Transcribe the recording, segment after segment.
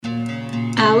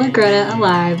Allegretta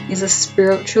Alive is a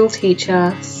spiritual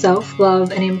teacher,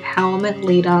 self-love and empowerment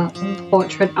leader and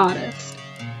portrait artist.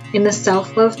 In the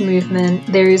self-love movement,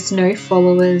 there is no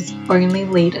followers, only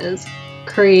leaders,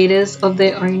 creators of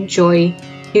their own joy,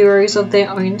 heroes of their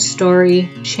own story,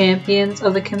 champions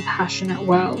of a compassionate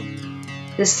world.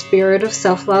 The Spirit of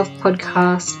Self-Love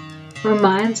podcast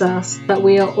reminds us that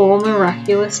we are all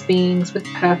miraculous beings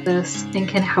with purpose and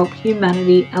can help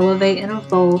humanity elevate and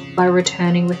evolve by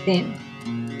returning within.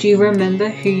 Do you remember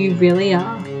who you really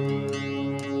are?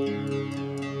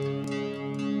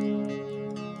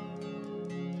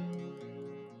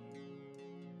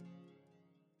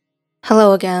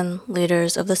 Hello again,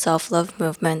 leaders of the self-love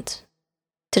movement.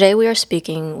 Today we are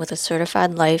speaking with a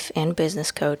certified life and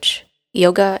business coach,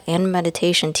 yoga and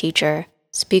meditation teacher,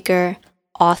 speaker,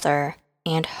 author,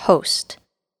 and host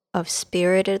of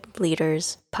Spirited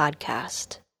Leaders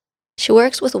podcast. She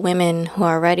works with women who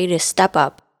are ready to step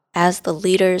up as the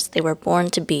leaders they were born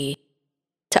to be,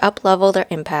 to up-level their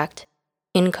impact,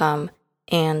 income,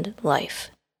 and life.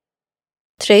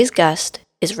 Today's guest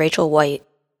is Rachel White,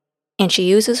 and she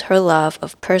uses her love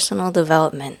of personal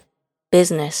development,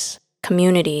 business,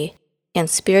 community, and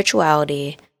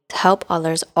spirituality to help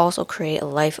others also create a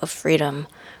life of freedom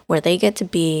where they get to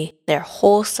be their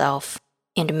whole self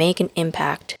and make an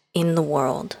impact in the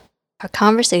world. Our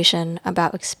conversation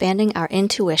about expanding our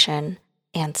intuition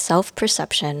and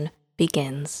self-perception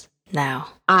begins now.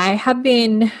 I have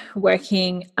been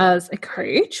working as a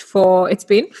coach it's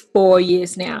been 4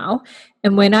 years now.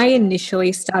 And when I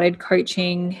initially started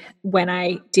coaching, when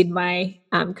I did my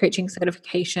coaching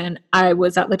certification, I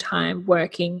was at the time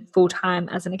working full-time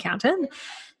as an accountant.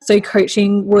 So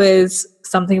coaching was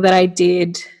something that I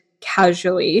did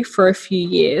casually for a few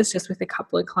years, just with a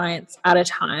couple of clients at a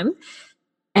time.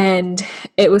 And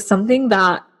it was something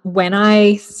that when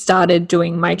I started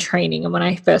doing my training and when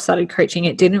I first started coaching,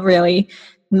 it didn't really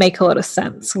make a lot of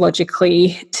sense logically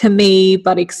to me,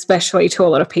 but especially to a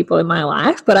lot of people in my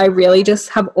life. But I really just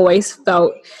have always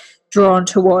felt drawn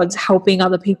towards helping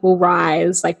other people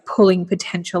rise, like pulling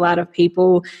potential out of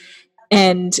people.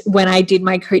 And when I did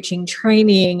my coaching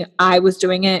training, I was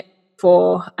doing it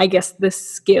for, I guess, the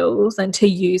skills and to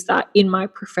use that in my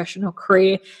professional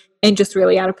career and just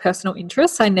really out of personal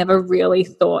interest. I never really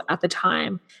thought at the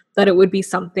time that it would be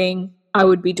something I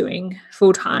would be doing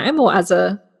full time or as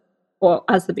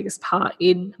the biggest part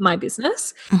in my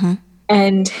business. Mm-hmm.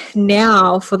 And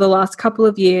now for the last couple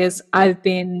of years, I've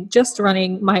been just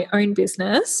running my own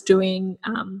business, doing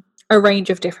a range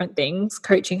of different things.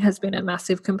 Coaching has been a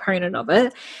massive component of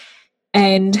it.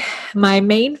 And my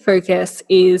main focus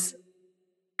is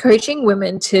coaching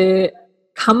women to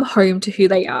come home to who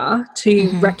they are, to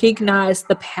recognize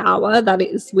the power that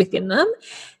is within them,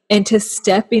 and to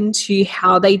step into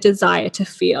how they desire to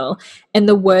feel. And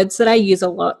the words that I use a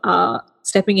lot are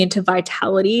stepping into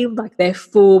vitality, like their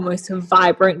full, most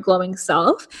vibrant, glowing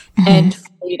self, and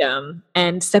freedom.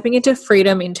 And stepping into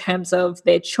freedom in terms of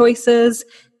their choices,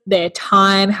 their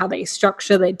time, how they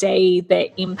structure their day, their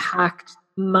impact,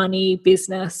 money,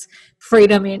 business,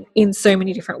 freedom in so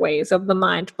many different ways of the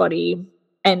mind, body,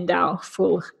 and our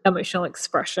full emotional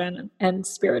expression and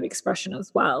spirit expression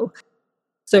as well.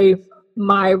 So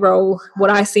my role, what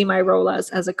I see my role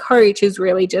as a coach, is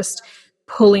really just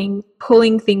pulling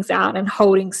things out and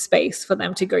holding space for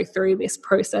them to go through this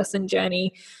process and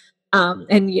journey,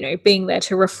 and being there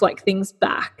to reflect things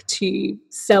back, to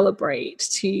celebrate,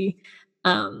 to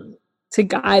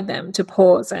guide them, to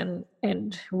pause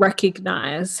and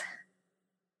recognize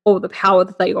all the power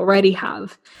that they already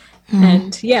have.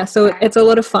 And so it's a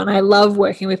lot of fun. I love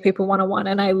working with people one-on-one,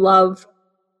 and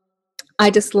I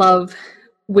just love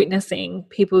witnessing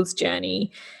people's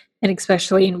journey, and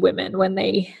especially in women when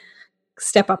they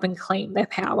step up and claim their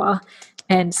power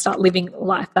and start living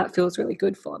life that feels really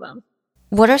good for them.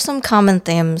 What are some common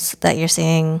themes that you're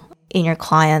seeing in your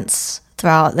clients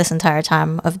throughout this entire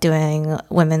time of doing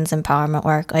women's empowerment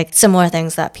work? Like similar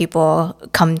things that people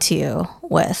come to you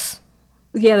with?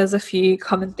 Yeah, there's a few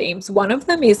common themes. One of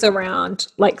them is around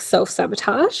like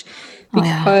self-sabotage,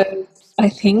 because I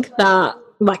think that,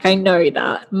 like, I know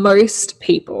that most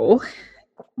people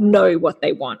know what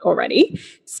they want already.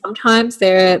 Sometimes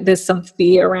there's some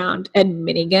fear around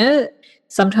admitting it.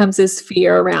 Sometimes there's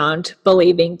fear around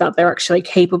believing that they're actually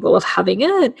capable of having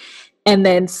it. And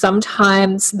then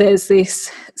sometimes there's this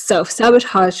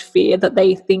self-sabotage fear that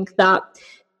they think that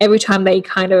every time they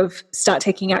kind of start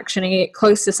taking action and get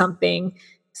close to something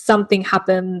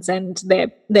happens and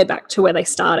they're back to where they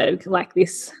started, like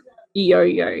this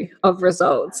yo-yo of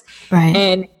results. Right.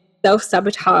 And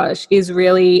self-sabotage is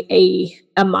really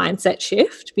a mindset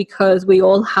shift, because we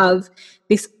all have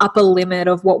this upper limit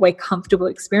of what we're comfortable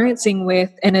experiencing with.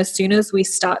 And as soon as we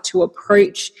start to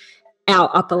approach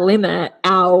our upper limit,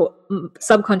 our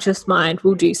subconscious mind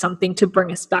will do something to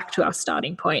bring us back to our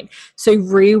starting point. So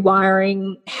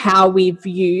rewiring how we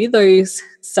view those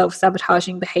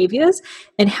self-sabotaging behaviors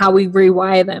and how we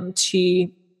rewire them to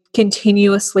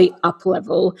continuously up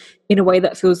level in a way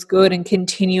that feels good and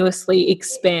continuously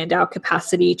expand our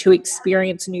capacity to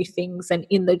experience new things and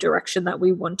in the direction that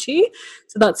we want to.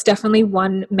 So that's definitely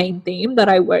one main theme that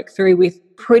I work through with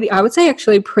I would say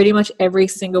actually pretty much every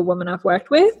single woman I've worked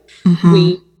with.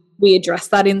 We address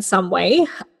that in some way.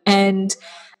 And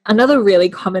another really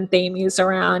common theme is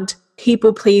around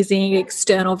people pleasing,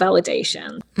 external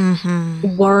validation,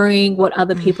 worrying what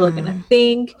other people are going to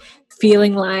think,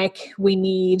 feeling like we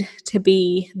need to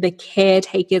be the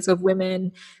caretakers of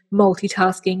women,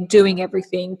 multitasking, doing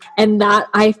everything. And that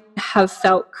I have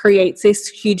felt creates this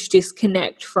huge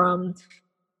disconnect from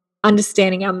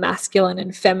understanding our masculine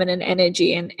and feminine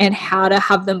energy and how to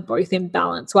have them both in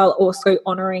balance while also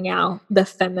honoring the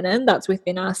feminine that's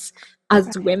within us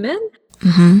as women.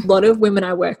 A lot of women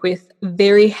I work with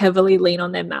very heavily lean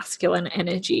on their masculine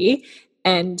energy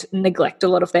and neglect a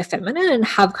lot of their feminine and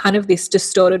have kind of this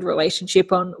distorted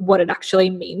relationship on what it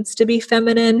actually means to be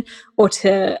feminine or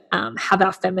to have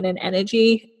our feminine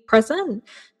energy present.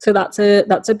 So that's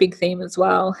a big theme as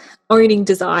well. Owning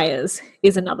desires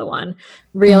is another one.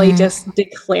 Really just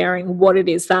declaring what it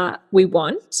is that we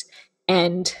want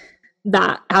and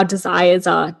that our desires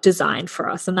are designed for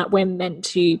us and that we're meant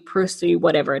to pursue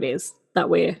whatever it is that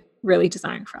we're really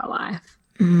desiring for our life.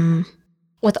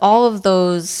 With all of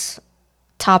those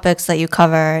topics that you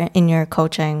cover in your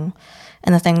coaching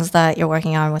and the things that you're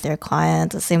working on with your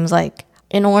clients, it seems like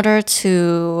in order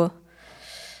to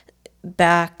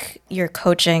back your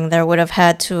coaching, there would have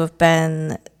had to have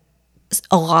been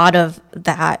a lot of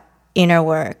that inner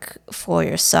work for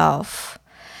yourself.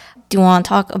 Do you want to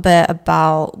talk a bit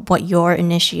about what your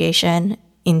initiation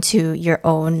into your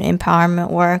own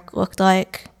empowerment work looked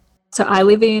like? So I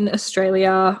live in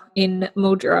Australia in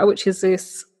Mildura, which is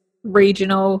this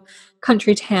regional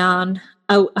country town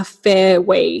a fair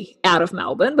way out of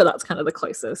Melbourne, but that's kind of the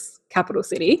closest capital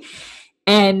city.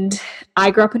 And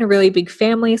I grew up in a really big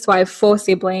family, so I have 4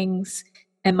 siblings,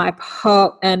 and my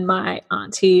pop and my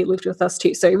auntie lived with us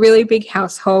too. So a really big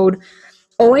household,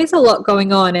 always a lot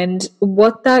going on. And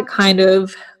what that kind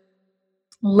of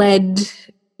led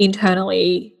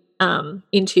internally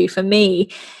into for me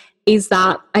is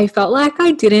that I felt like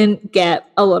I didn't get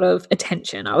a lot of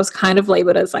attention. I was kind of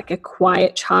labeled as like a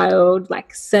quiet child,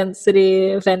 like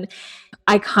sensitive, and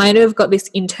I kind of got this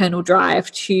internal drive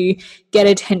to get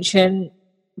attention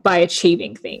by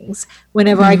achieving things.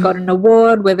 Whenever I got an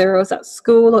award, whether it was at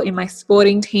school or in my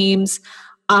sporting teams,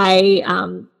 I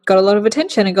got a lot of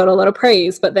attention and got a lot of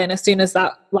praise. But then as soon as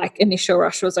that like initial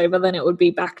rush was over, then it would be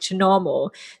back to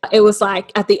normal. It was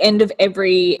like at the end of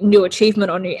every new achievement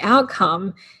or new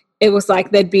outcome, it was like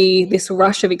there'd be this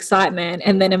rush of excitement,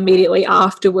 and then immediately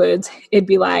afterwards it'd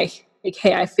be like,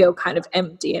 okay, I feel kind of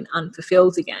empty and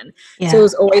unfulfilled again. So it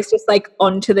was always just like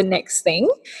on to the next thing.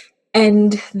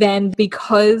 And then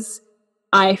because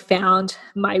I found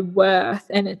my worth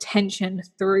and attention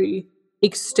through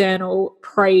external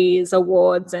praise,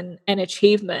 awards, and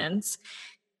achievements,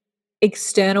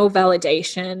 external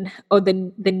validation or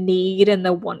the need and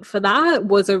the want for that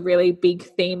was a really big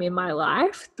theme in my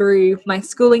life through my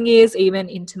schooling years, even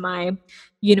into my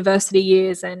university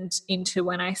years and into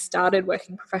when I started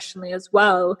working professionally as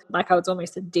well. Like I was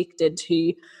almost addicted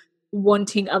to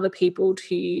wanting other people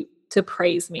to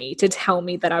praise me, to tell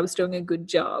me that I was doing a good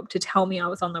job, to tell me I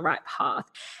was on the right path.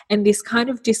 And this kind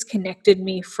of disconnected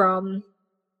me from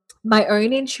my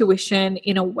own intuition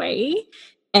in a way,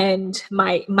 and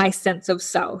my sense of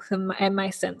self and my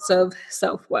sense of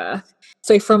self-worth.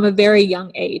 So from a very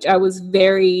young age, I was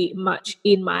very much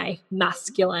in my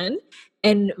masculine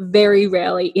and very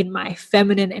rarely in my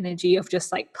feminine energy of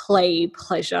just like play,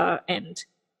 pleasure, and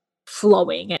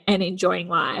flowing and enjoying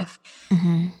life.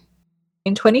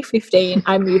 In 2015,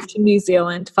 I moved to New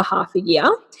Zealand for half a year,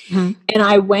 and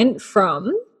I went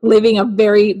from living a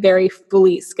very, very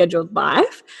fully scheduled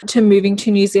life to moving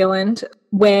to New Zealand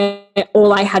where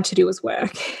all I had to do was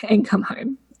work and come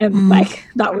home. And like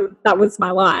that was my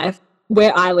life.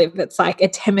 Where I live, it's like a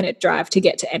 10-minute drive to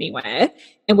get to anywhere.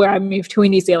 And where I moved to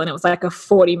in New Zealand, it was like a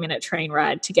 40-minute train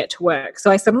ride to get to work. So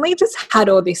I suddenly just had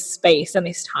all this space and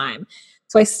this time.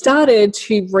 So I started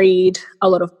to read a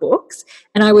lot of books,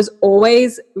 and I was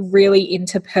always really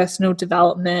into personal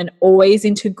development, always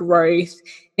into growth.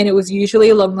 And it was usually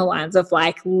along the lines of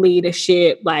like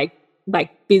leadership, like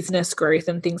like business growth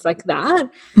and things like that.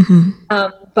 Mm-hmm.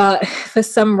 But for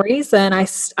some reason, I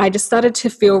just started to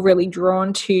feel really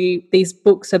drawn to these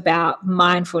books about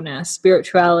mindfulness,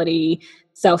 spirituality,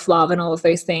 self-love, and all of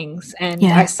those things. And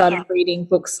I started reading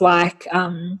books like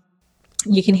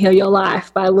You Can Heal Your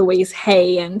Life by Louise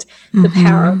Hay, and The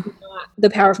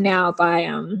Power of Now by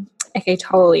Eckhart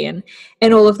Tolle,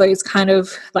 and all of those kind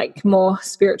of like more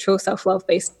spiritual self-love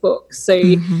based books. So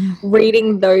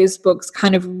reading those books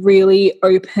kind of really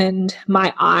opened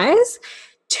my eyes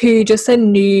to just a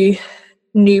new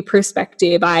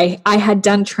perspective. I had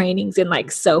done trainings in like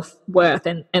self-worth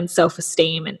and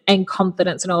self-esteem and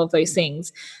confidence and all of those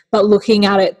things, but looking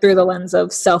at it through the lens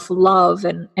of self-love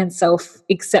and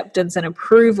self-acceptance and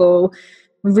approval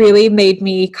really made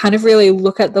me kind of really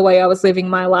look at the way I was living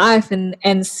my life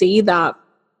and see that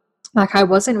like I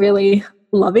wasn't really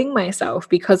loving myself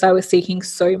because I was seeking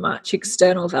so much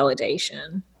external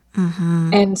validation.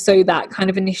 And so that kind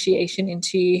of initiation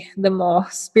into the more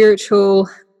spiritual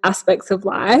aspects of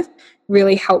life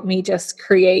really helped me just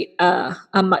create a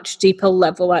much deeper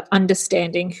level at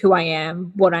understanding who I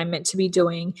am, what I'm meant to be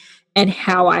doing, and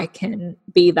how I can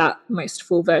be that most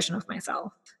full version of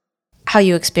myself. How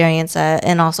you experience it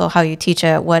and also how you teach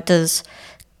it. What does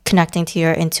connecting to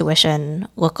your intuition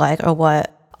look like, or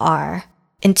what are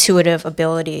intuitive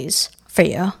abilities for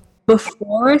you?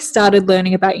 Before I started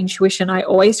learning about intuition, I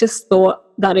always just thought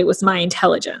that it was my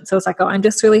intelligence. I was like, oh, I'm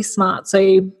just really smart,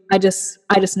 so I just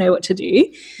know what to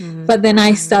do. But then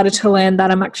I started to learn that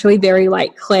I'm actually very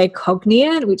like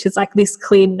claircognizant, which is like this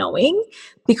clear knowing,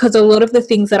 because a lot of the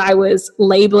things that I was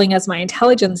labeling as my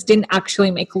intelligence didn't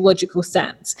actually make logical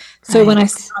sense. So when I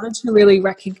started to really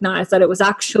recognize that it was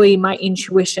actually my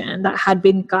intuition that had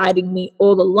been guiding me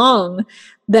all along,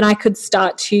 then I could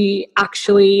start to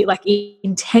actually like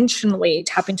intentionally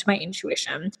tap into my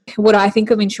intuition. What I think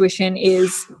of intuition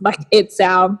is like it's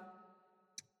our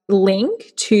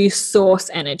link to source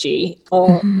energy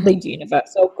or the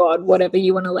universe or God, whatever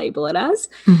you want to label it as.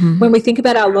 When we think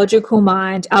about our logical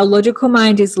mind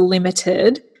is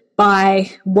limited by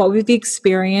what we've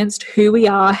experienced, who we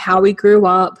are, how we grew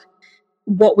up,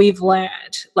 what we've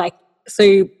learned. Like,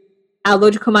 so our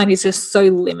logical mind is just so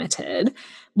limited,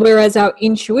 whereas our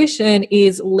intuition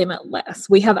is limitless.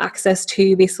 We have access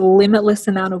to this limitless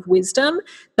amount of wisdom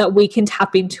that we can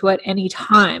tap into at any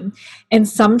time. And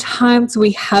sometimes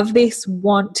we have this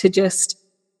want to just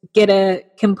get a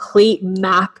complete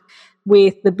map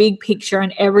with the big picture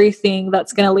and everything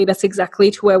that's going to lead us exactly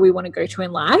to where we want to go to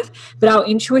in life. But our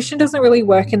intuition doesn't really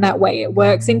work in that way. It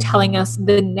works in telling us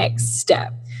the next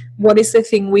step. What is the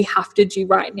thing we have to do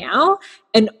right now?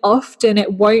 And often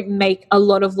it won't make a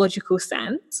lot of logical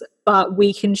sense, but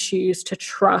we can choose to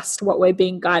trust what we're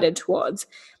being guided towards.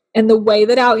 And the way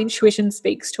that our intuition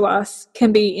speaks to us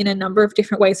can be in a number of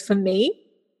different ways. For me,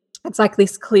 it's like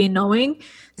this clear knowing.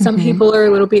 Some people are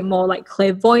a little bit more like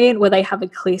clairvoyant, where they have a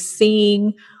clear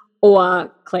seeing,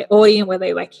 or clairaudient, where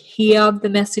they like hear the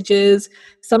messages.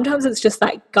 Sometimes it's just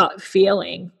that gut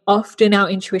feeling. Often our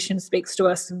intuition speaks to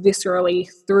us viscerally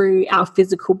through our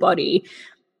physical body,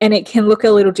 and it can look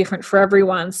a little different for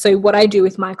everyone. So what I do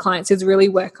with my clients is really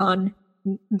work on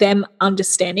them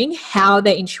understanding how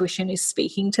their intuition is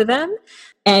speaking to them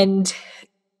and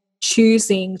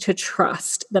choosing to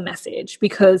trust the message,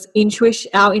 because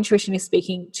our intuition is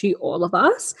speaking to all of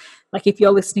us. Like if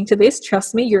you're listening to this,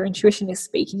 trust me, your intuition is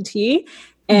speaking to you.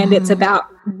 And it's about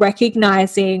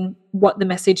recognizing what the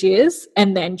message is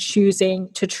and then choosing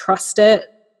to trust it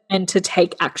and to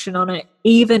take action on it,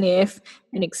 even if,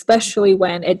 and especially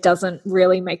when it doesn't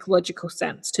really make logical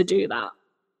sense to do that.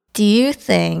 Do you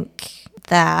think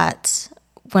that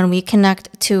when we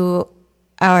connect to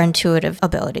our intuitive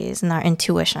abilities and our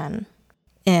intuition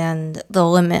and the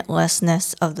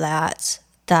limitlessness of that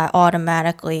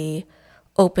automatically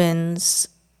opens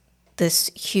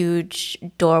this huge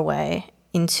doorway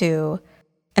into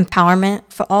empowerment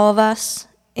for all of us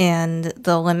and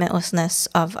the limitlessness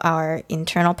of our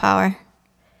internal power?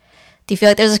 Do you feel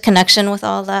like there's a connection with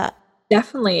all that?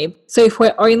 Definitely. So if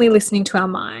we're only listening to our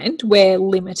mind, we're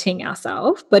limiting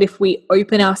ourselves. But if we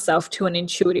open ourselves to an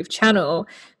intuitive channel,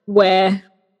 we're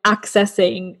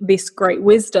accessing this great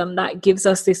wisdom that gives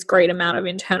us this great amount of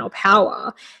internal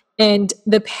power. And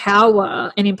the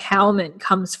power and empowerment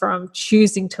comes from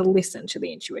choosing to listen to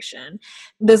the intuition.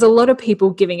 There's a lot of people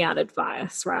giving out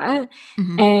advice, right?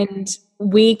 And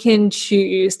we can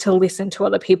choose to listen to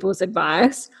other people's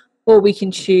advice, or we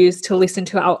can choose to listen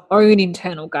to our own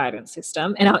internal guidance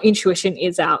system. And our intuition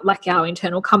is our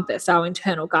internal compass, our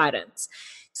internal guidance.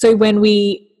 So when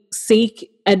we seek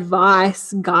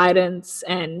advice, guidance,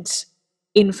 and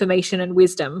information and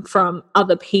wisdom from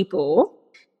other people,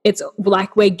 it's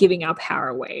like we're giving our power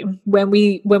away. When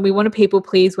we want to people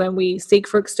please, when we seek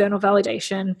for external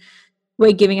validation,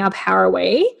 we're giving our power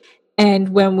away. And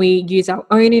when we use our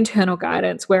own internal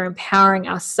guidance, we're empowering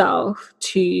ourselves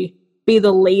to be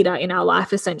the leader in our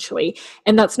life, essentially.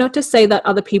 And that's not to say that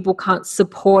other people can't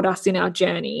support us in our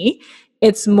journey.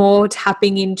 It's more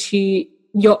tapping into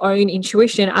your own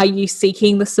intuition. Are you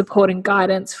seeking the support and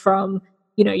guidance from,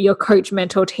 your coach,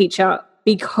 mentor, teacher,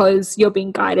 because you're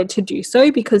being guided to do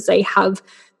so, because they have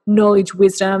knowledge,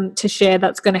 wisdom to share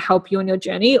that's going to help you on your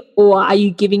journey? Or are you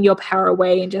giving your power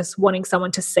away and just wanting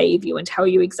someone to save you and tell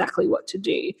you exactly what to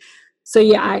do? So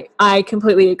yeah, I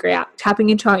completely agree.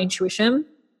 Tapping into our intuition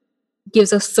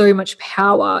gives us so much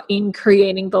power in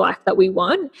creating the life that we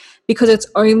want, because it's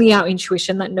only our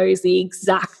intuition that knows the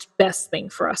exact best thing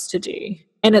for us to do.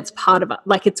 And it's part of it,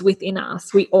 like it's within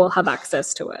us. We all have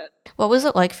access to it. What was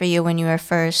it like for you when you were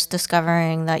first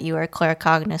discovering that you were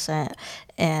claircognizant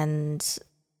and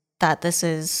that this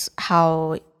is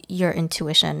how your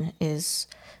intuition is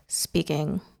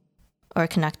speaking or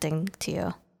connecting to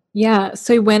you? Yeah.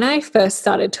 So when I first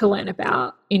started to learn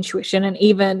about intuition, and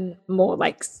even more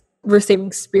like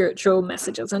receiving spiritual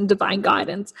messages and divine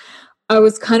guidance, I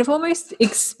was kind of almost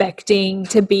expecting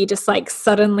to be just like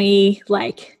suddenly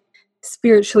like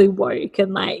spiritually woke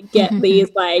and like get these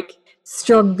like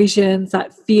strong visions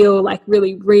that feel like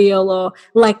really real, or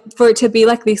like for it to be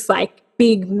like this like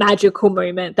big magical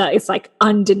moment that is like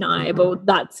undeniable.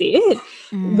 That's it.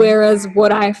 Whereas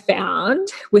what I found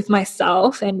with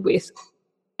myself and with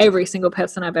every single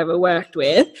person I've ever worked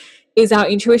with is our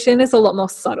intuition is a lot more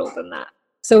subtle than that.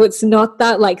 So it's not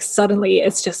that like suddenly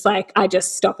it's just like I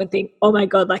just stop and think, oh my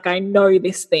God, like I know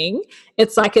this thing.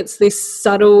 It's like it's this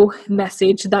subtle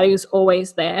message that is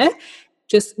always there.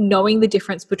 Just knowing the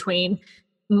difference between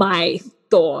my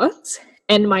thoughts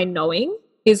and my knowing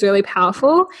is really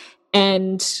powerful.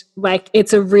 And like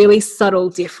it's a really subtle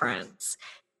difference.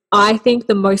 I think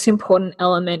the most important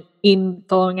element in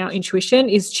following our intuition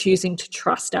is choosing to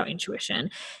trust our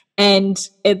intuition. And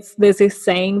there's this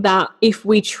saying that if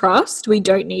we trust, we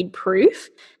don't need proof.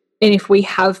 And if we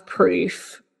have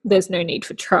proof, there's no need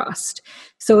for trust.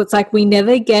 So it's like we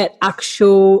never get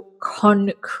actual,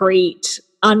 concrete,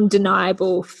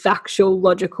 undeniable, factual,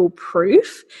 logical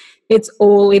proof. It's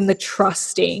all in the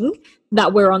trusting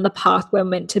that we're on the path we're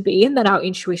meant to be and that our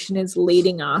intuition is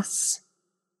leading us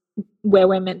where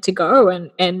we're meant to go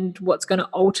and what's going to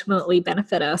ultimately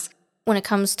benefit us. When it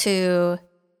comes to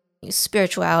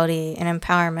spirituality and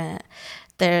empowerment,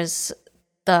 there's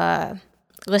the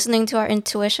listening to our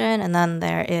intuition, and then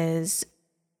there is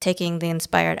taking the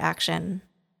inspired action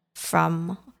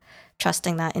from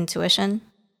trusting that intuition.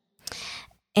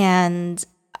 And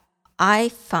I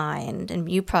find,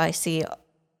 and you probably see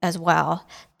as well,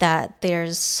 that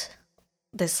there's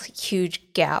this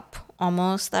huge gap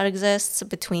almost that exists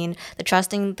between the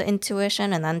trusting the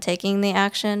intuition and then taking the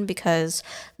action, because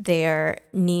there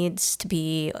needs to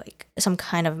be like some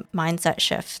kind of mindset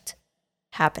shift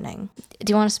happening. Do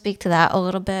you want to speak to that a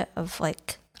little bit, of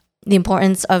like the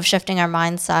importance of shifting our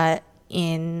mindset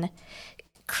in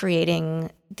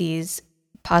creating these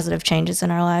positive changes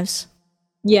in our lives?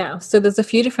 Yeah, so there's a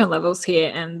few different levels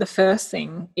here, and the first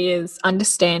thing is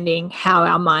understanding how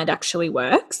our mind actually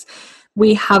works.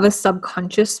 We have a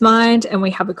subconscious mind and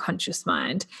we have a conscious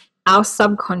mind. Our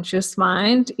subconscious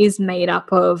mind is made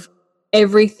up of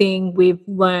everything we've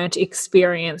learned,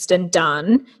 experienced, and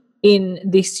done in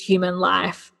this human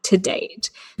life to date.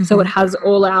 So it has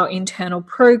all our internal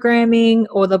programming,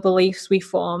 or the beliefs we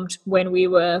formed when we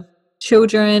were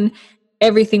children,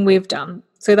 everything we've done.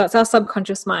 So that's our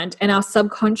subconscious mind. And our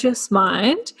subconscious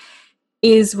mind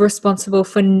is responsible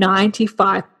for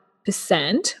 95%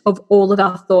 of all of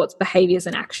our thoughts, behaviors,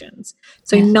 and actions.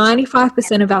 So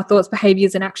 95% of our thoughts,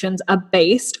 behaviors, and actions are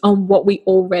based on what we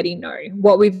already know,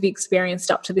 what we've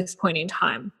experienced up to this point in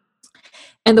time.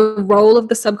 And the role of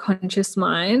the subconscious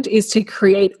mind is to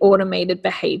create automated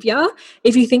behavior.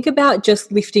 If you think about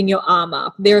just lifting your arm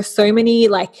up, there are so many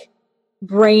like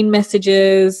brain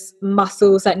messages,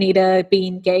 muscles that need to be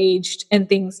engaged and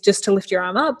things just to lift your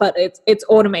arm up, but it's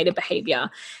automated behavior.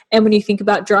 And when you think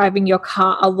about driving your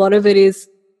car, a lot of it is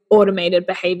automated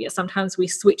behavior. Sometimes we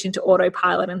switch into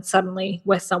autopilot and suddenly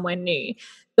we're somewhere new.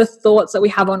 The thoughts that we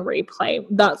have on replay,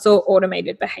 that's all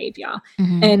automated behavior.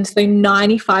 And so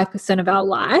 95% of our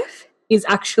life is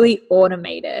actually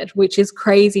automated, which is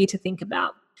crazy to think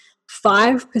about.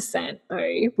 5%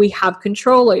 though we have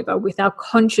control over with our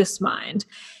conscious mind.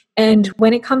 And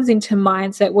when it comes into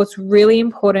mindset, what's really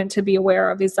important to be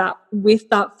aware of is that with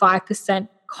that 5%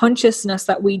 consciousness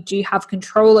that we do have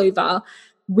control over,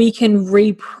 we can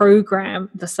reprogram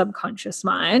the subconscious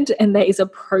mind, and there is a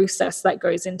process that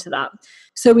goes into that.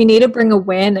 So we need to bring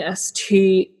awareness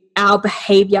to our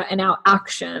behavior and our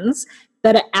actions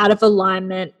that are out of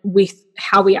alignment with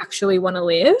how we actually want to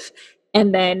live,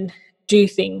 and then do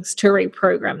things to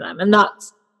reprogram them. And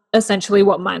that's essentially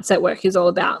what mindset work is all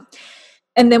about.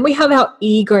 And then we have our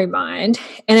ego mind,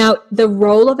 and the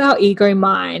role of our ego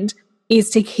mind is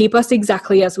to keep us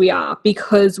exactly as we are,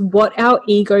 because what our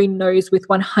ego knows with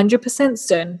 100%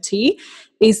 certainty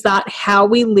is that how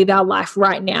we live our life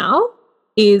right now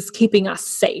is keeping us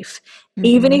safe.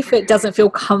 Even if it doesn't feel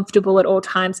comfortable at all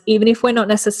times, even if we're not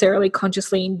necessarily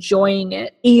consciously enjoying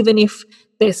it, even if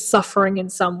there's suffering in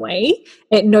some way,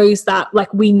 it knows that,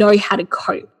 like, we know how to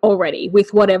cope already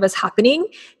with whatever's happening,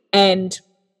 and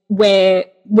we're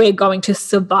going to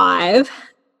survive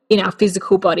in our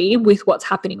physical body with what's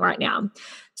happening right now.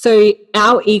 So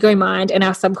our ego mind and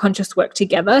our subconscious work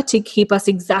together to keep us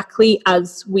exactly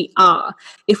as we are.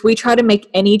 If we try to make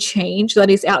any change that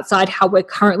is outside how we're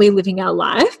currently living our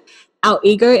life, our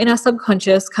ego and our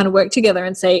subconscious kind of work together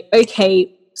and say,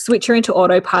 okay, switch her into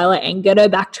autopilot and get her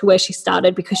back to where she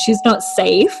started, because she's not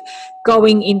safe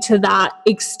going into that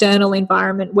external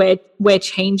environment where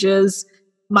changes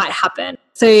might happen.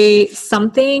 So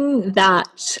something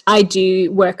that I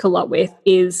do work a lot with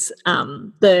is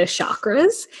the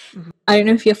chakras. I don't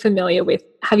know if you're familiar with,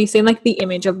 have you seen like the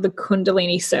image of the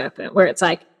Kundalini serpent, where it's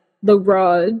like the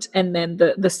rod and then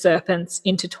the serpents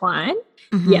intertwine?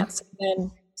 Yes.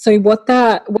 And so what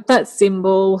that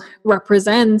symbol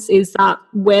represents is that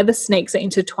where the snakes are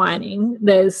intertwining,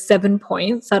 there's 7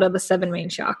 points that are the 7 main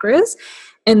chakras.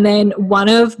 And then one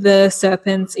of the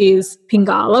serpents is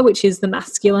Pingala, which is the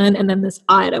masculine, and then there's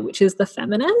Ida, which is the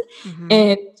feminine.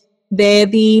 And they're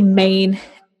the main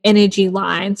energy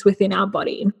lines within our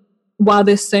body. While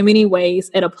there's so many ways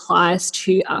it applies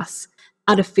to us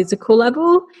at a physical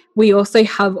level, we also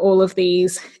have all of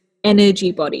these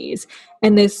energy bodies.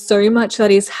 And there's so much that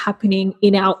is happening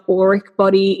in our auric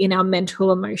body, in our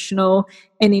mental, emotional,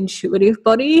 and intuitive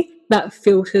body that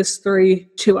filters through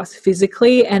to us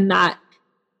physically, and that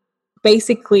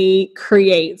basically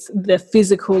creates the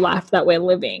physical life that we're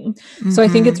living. So I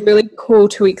think it's really cool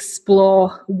to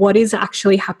explore what is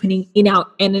actually happening in our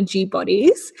energy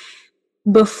bodies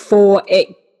before it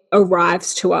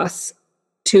arrives to us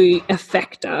to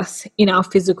affect us in our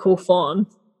physical form.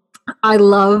 I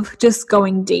love just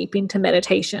going deep into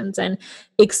meditations and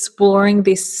exploring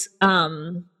this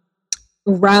realm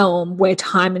where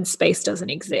time and space doesn't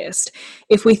exist.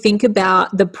 If we think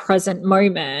about the present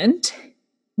moment,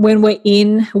 when we're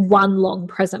in one long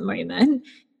present moment,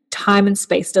 time and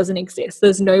space doesn't exist.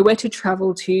 There's nowhere to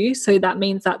travel to, so that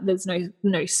means that there's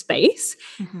no space.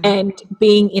 And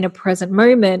being in a present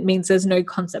moment means there's no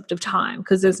concept of time,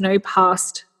 because there's no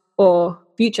past or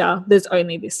future, there's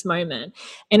only this moment.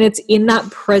 And it's in that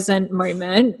present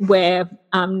moment where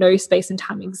no space and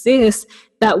time exists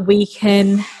that we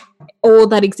can, all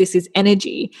that exists is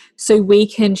energy. So we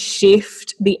can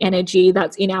shift the energy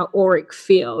that's in our auric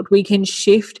field. We can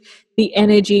shift the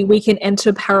energy. We can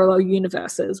enter parallel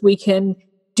universes. We can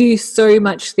do so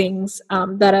much things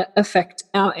that affect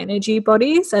our energy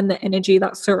bodies and the energy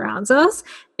that surrounds us.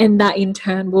 And that in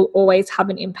turn will always have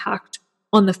an impact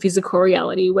on the physical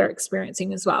reality we're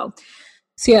experiencing as well.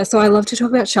 So yeah, so I love to talk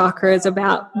about chakras,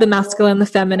 about the masculine, the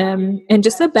feminine, and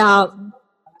just about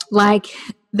like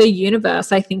the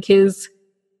universe. I think is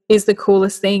the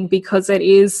coolest thing, because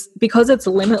it's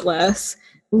limitless.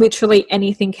 Literally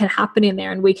anything can happen in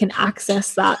there, and we can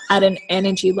access that at an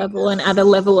energy level and at a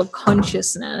level of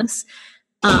consciousness.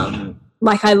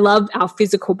 Like, I love our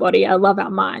physical body, I love our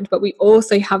mind, but we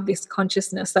also have this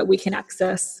consciousness that we can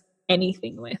access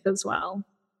anything with as well.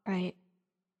 Right.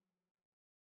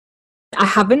 I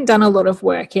haven't done a lot of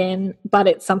work in, but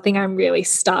it's something I'm really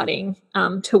starting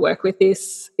to work with,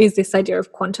 is this idea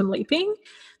of quantum leaping,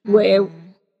 where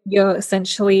you're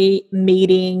essentially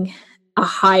meeting a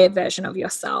higher version of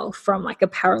yourself from like a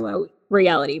parallel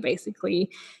reality, basically,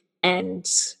 and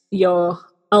you're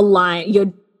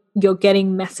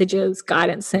getting messages,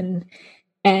 guidance,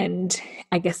 and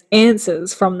I guess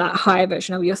answers from that higher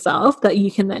version of yourself that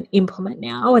you can then implement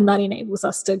now, and that enables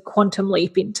us to quantum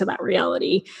leap into that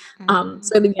reality.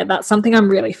 So yeah, that's something I'm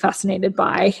really fascinated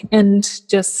by, and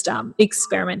just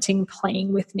experimenting,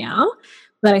 playing with now,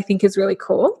 that I think is really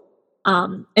cool.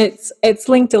 It's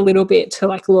linked a little bit to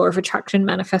like law of attraction,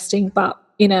 manifesting, but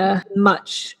in a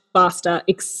much faster,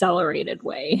 accelerated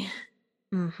way.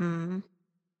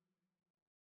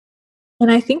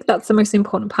 And I think that's the most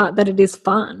important part, that it is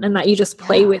fun and that you just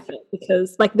play with it,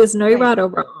 because like there's no right or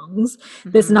wrongs.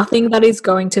 There's nothing that is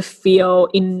going to feel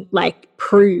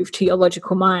prove to your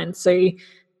logical mind. So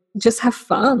just have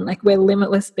fun. Like, we're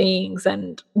limitless beings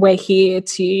and we're here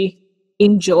to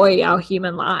enjoy our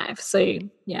human life. So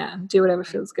yeah, do whatever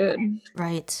feels good.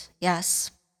 Right.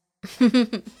 Yes.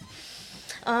 You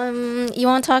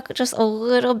want to talk just a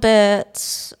little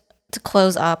bit to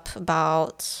close up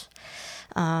about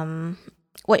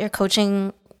what your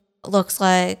coaching looks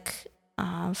like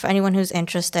for anyone who's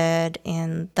interested,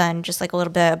 and then just like a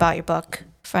little bit about your book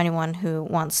for anyone who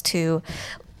wants to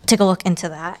take a look into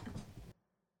that?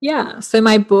 Yeah, so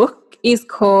my book is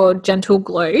called Gentle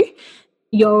Glow.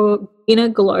 Your inner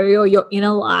glow, or your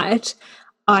inner light,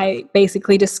 I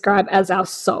basically describe as our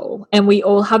soul. And we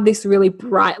all have this really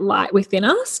bright light within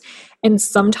us. And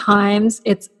sometimes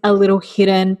it's a little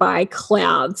hidden by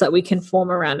clouds that we can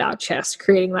form around our chest,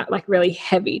 creating that like really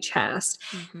heavy chest.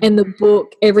 And the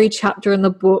book, every chapter in the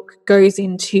book goes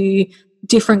into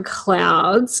different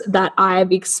clouds that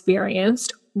I've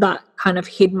experienced that kind of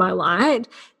hid my light,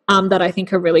 that I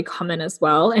think are really common as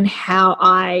well, and how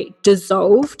I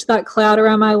dissolved that cloud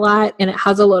around my light. And it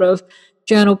has a lot of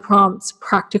journal prompts,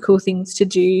 practical things to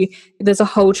do. There's a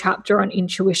whole chapter on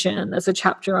intuition. There's a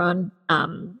chapter on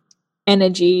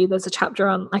energy. There's a chapter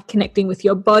on like connecting with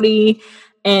your body.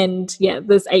 And yeah,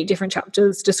 there's 8 different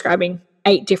chapters describing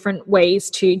 8 different ways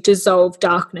to dissolve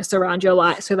darkness around your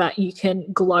light so that you can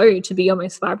glow to be your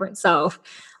most vibrant self.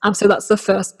 So that's the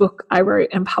first book I wrote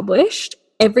and published.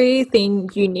 Everything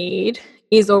you need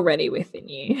is already within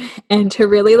you, and to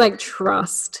really like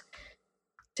trust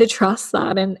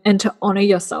that and to honor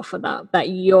yourself for that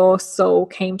your soul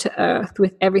came to earth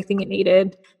with everything it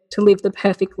needed to live the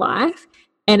perfect life.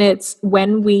 And it's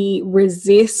when we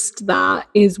resist that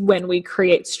is when we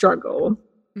create struggle.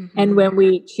 And when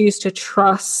we choose to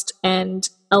trust and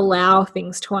allow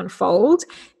things to unfold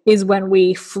is when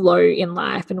we flow in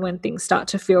life and when things start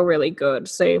to feel really good.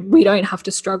 So we don't have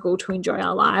to struggle to enjoy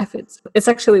our life. It's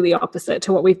actually the opposite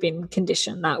to what we've been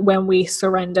conditioned, that when we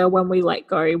surrender, when we let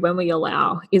go, when we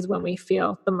allow is when we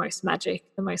feel the most magic,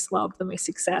 the most love, the most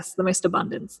success, the most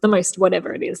abundance, the most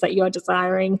whatever it is that you're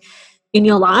desiring in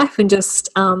your life. And just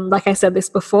like I said this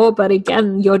before, but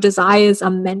again, your desires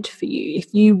are meant for you.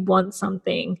 If you want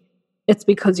something, it's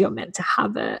because you're meant to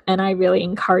have it. And I really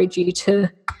encourage you to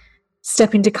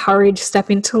step into courage, step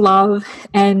into love,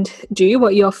 and do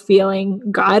what you're feeling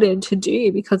guided to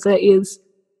do, because it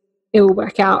will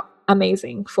work out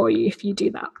amazing for you if you do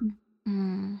that.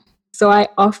 So I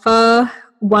offer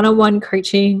one-on-one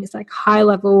coaching. It's like high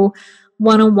level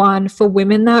one-on-one for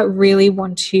women that really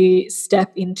want to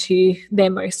step into their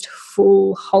most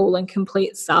full, whole and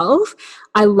complete self.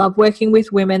 I love working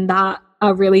with women that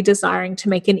are really desiring to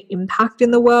make an impact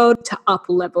in the world, to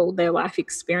up-level their life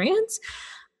experience.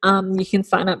 You can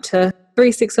sign up to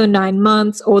 3, 6 or 9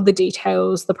 months. All the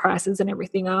details, the prices and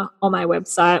everything are on my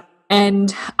website.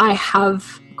 And I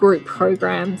have group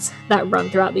programs that run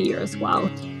throughout the year as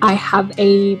well. I have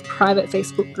a private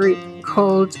Facebook group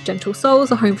called Gentle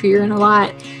Souls, a home for your inner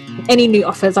light. Any new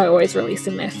offers I always release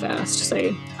in there first.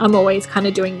 So I'm always kind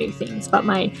of doing new things. But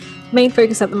my main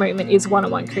focus at the moment is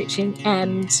one-on-one coaching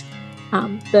and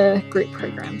the group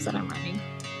programs that I'm running.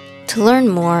 To learn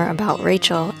more about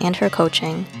Rachel and her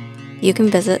coaching, you can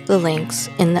visit the links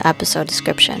in the episode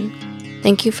description.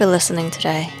 Thank you for listening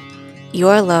today. You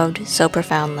are loved so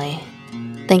profoundly.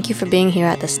 Thank you for being here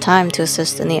at this time to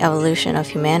assist in the evolution of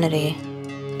humanity.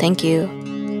 Thank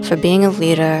you for being a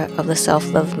leader of the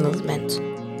self-love movement.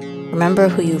 Remember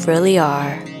who you really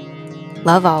are.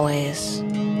 Love always.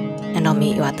 And I'll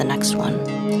meet you at the next one.